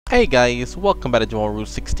Hey guys, welcome back to Javon Rule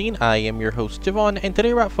 16. I am your host Javon, and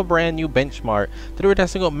today we're out for a brand new benchmark. Today we're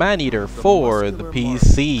testing out Maneater for the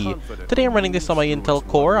PC. Today I'm running this on my Intel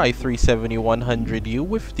Core i3-7100U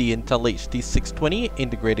with the Intel HD 620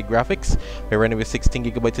 integrated graphics. We're running with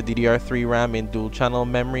 16GB of DDR3 RAM in dual channel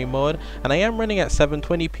memory mode, and I am running at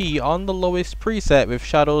 720p on the lowest preset with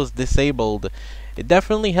shadows disabled. It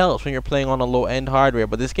definitely helps when you're playing on a low-end hardware,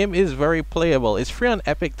 but this game is very playable. It's free on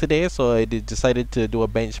Epic today, so I decided to do a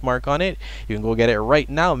benchmark on it. You can go get it right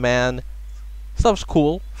now, man. Stuff's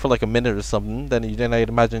cool for like a minute or something, then I'd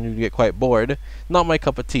imagine you'd get quite bored. Not my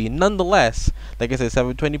cup of tea. Nonetheless, like I said,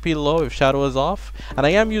 720p low if shadow is off, and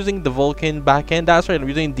I am using the Vulkan backend. That's right, I'm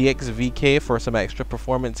using DXVK for some extra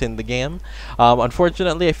performance in the game.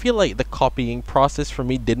 Unfortunately, I feel like the copying process for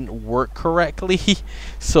me didn't work correctly,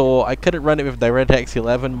 so I couldn't run it with DirectX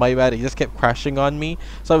 11. My bad, it just kept crashing on me.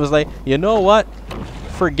 So I was like, you know what?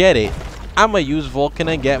 Forget it. I'ma use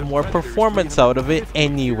Vulkan and get more performance out of it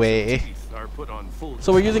anyway.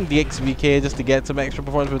 So we're using DXVK just to get some extra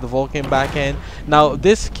performance with the Vulkan backend. Now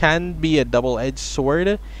this can be a double-edged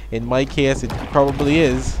sword. In my case, it probably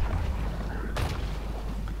is.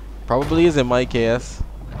 Probably is in my case.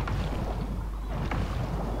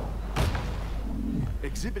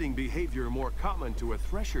 Exhibiting behavior more common to a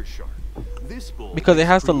thresher shark. Because it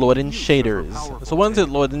has to load in shaders. So once it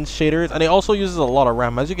loads in shaders, and it also uses a lot of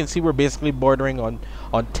RAM. As you can see, we're basically bordering on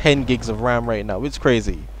 10 gigs of RAM right now. It's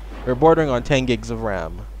crazy. We're bordering on 10 gigs of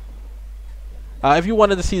RAM. If you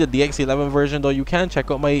wanted to see the DX11 version though, you can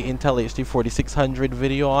check out my Intel HD 4600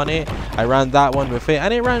 video on it. I ran that one with it,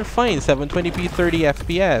 and it ran fine, 720p 30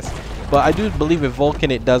 FPS. But I do believe with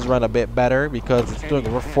Vulkan it does run a bit better because it's doing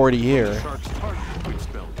over 40 here.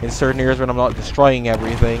 In certain areas when I'm not destroying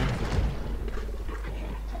everything.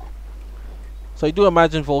 So I do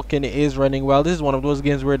imagine Vulkan is running well. This is one of those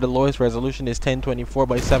games where the lowest resolution is 1024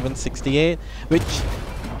 by 768, which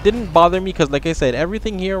didn't bother me because, like I said,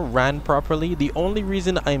 everything here ran properly. The only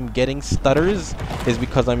reason I'm getting stutters is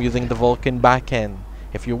because I'm using the Vulkan backend.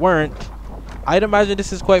 If you weren't, I'd imagine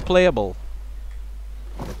this is quite playable.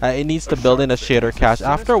 It needs to build in a shader cache.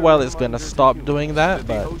 After a while it's gonna stop doing that,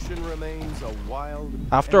 but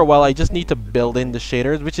after a while I just need to build in the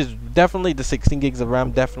shaders, which is definitely the 16 gigs of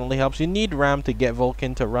RAM definitely helps. You need RAM to get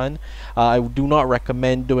Vulkan to run. I do not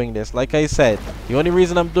recommend doing this. Like I said, the only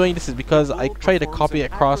reason I'm doing this is because I tried to copy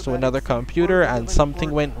it across to another computer and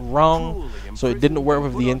something went wrong, so it didn't work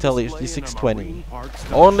with the Intel HD 620.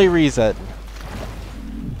 Only reason.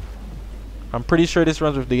 I'm pretty sure this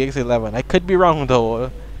runs with the DX11. I could be wrong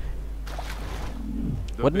though.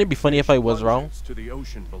 Wouldn't it be funny if I was wrong?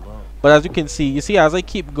 But as you can see, as I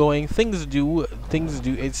keep going, things do,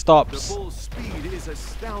 it stops. The full speed is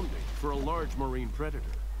astounding for a large marine predator.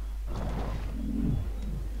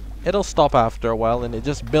 It'll stop after a while and it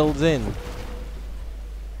just builds in.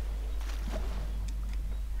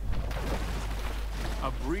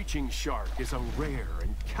 A breaching shark is a rare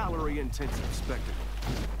and calorie-intensive spectacle.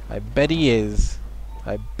 I bet he is.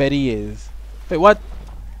 I bet he is. Wait, what?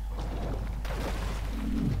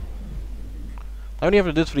 I only have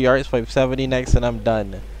to do this for the RX 570 next and I'm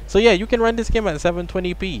done. So yeah, you can run this game at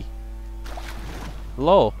 720p.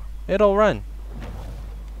 Low. It'll run.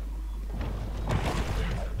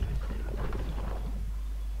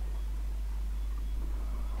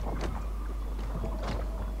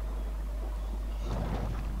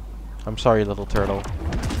 I'm sorry, little turtle.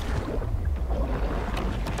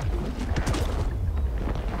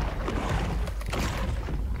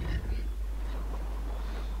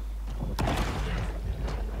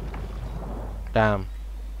 Damn.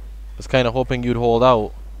 Was kind of hoping you'd hold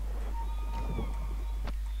out.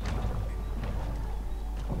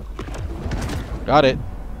 Got it.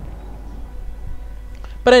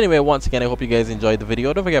 But anyway, once again, I hope you guys enjoyed the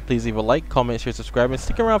video. Don't forget, please leave a like, comment, share, subscribe, and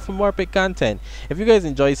stick around for more epic content. If you guys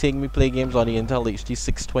enjoy seeing me play games on the Intel HD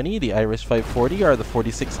 620, the Iris 540, or the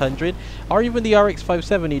 4600, or even the RX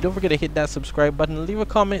 570, don't forget to hit that subscribe button and leave a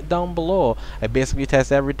comment down below. I basically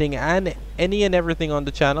test everything and any and everything on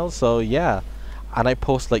the channel, so yeah. And I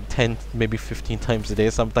post like 10, maybe 15 times a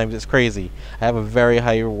day. Sometimes it's crazy. I have a very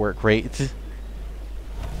high work rate.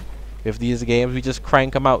 With these games, we just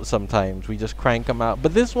crank them out sometimes. We just crank them out.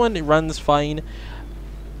 But this one, it runs fine.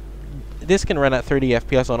 This can run at 30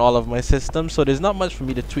 FPS on all of my systems, so there's not much for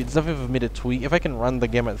me to tweak. There's nothing for me to tweak. If I can run the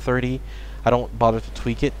game at 30, I don't bother to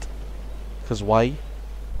tweak it. Because why?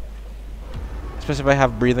 Especially if I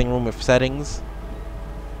have breathing room with settings.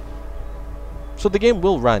 So the game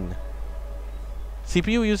will run.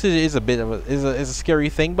 CPU usage is a bit of a scary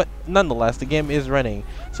thing, but nonetheless, the game is running.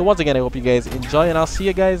 So once again, I hope you guys enjoy, and I'll see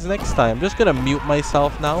you guys next time. I'm just gonna mute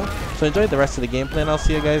myself now. So enjoy the rest of the gameplay, and I'll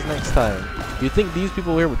see you guys next time. You think these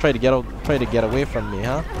people here would try to get away from me,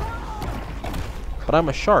 huh? But I'm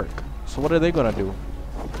a shark, so what are they gonna do?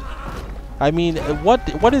 I mean,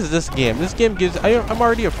 what is this game? This game gives I'm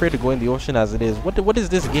already afraid to go in the ocean as it is. What is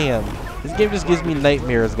this game? This game just gives me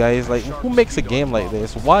nightmares, guys. Like, who makes a game like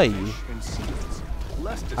this? Why?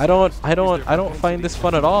 I don't find this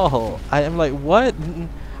fun at all. I am like, what?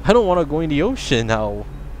 I don't want to go in the ocean now.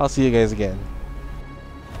 I'll see you guys again.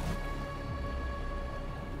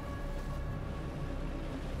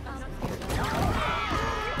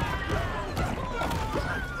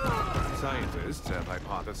 Scientists have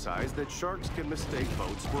hypothesized that sharks can mistake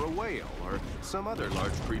boats for a whale or some other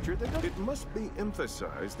large creature that don't. It must be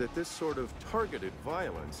emphasized that this sort of targeted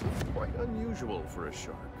violence is quite unusual for a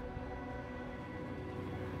shark.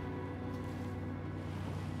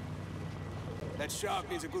 That shark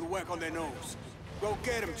needs a good whack on their nose. Go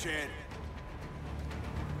get him, Chad.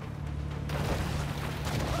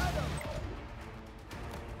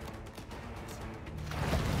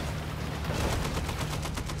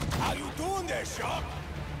 How you doing there, shark?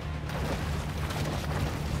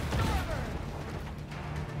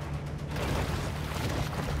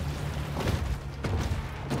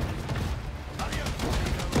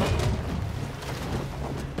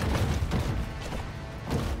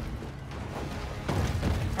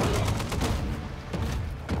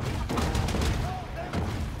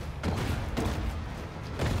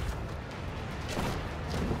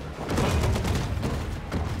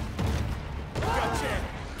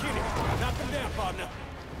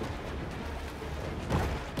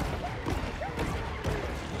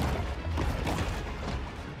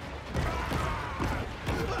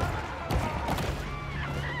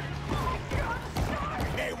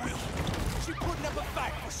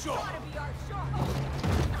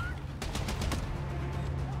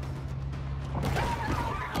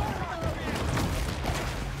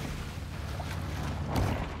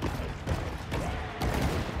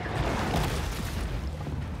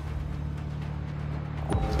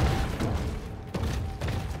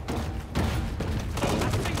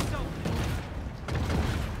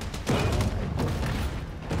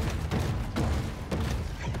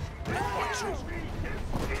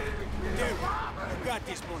 Got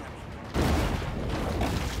this, mon ami.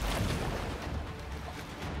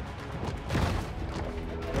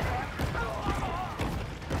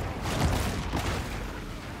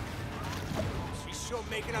 She's sure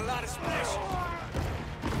making a lot of splash.